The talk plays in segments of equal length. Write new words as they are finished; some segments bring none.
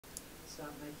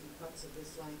stop making cuts of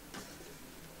this length.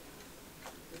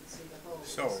 Didn't see the hole.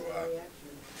 So, Didn't see the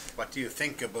reaction. what do you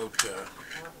think about That one,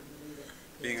 leave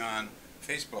it. being on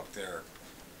Facebook there,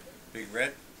 Big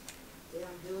Red? Yeah,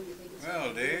 Bill, you think it's Well,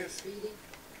 gonna be Dave, speedy?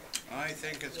 I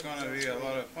think it's going to be a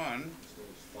lot of fun.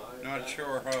 Not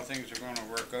sure how things are going to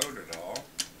work out at all,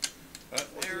 but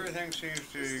everything seems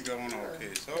to be going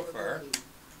okay so far.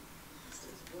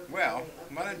 Well,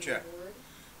 why don't you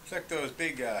flick those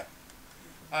big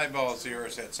eyeballs of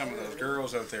yours at some of those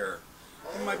girls out there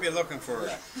who might be looking for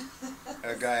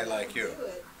a guy like you.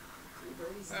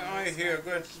 I hear a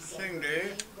good thing,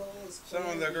 Dave. Some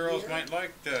of the girls might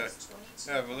like to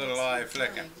have a little eye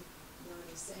flicking.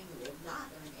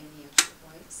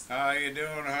 How you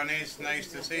doing, honey? It's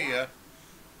nice to see you.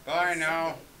 Bye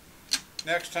now.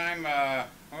 Next time,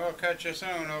 we'll catch you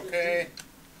soon, okay?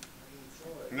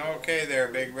 Okay there,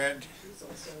 Big Red.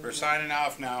 We're signing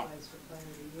off now.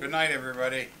 Good night,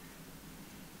 everybody.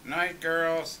 Night,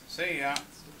 girls. See ya.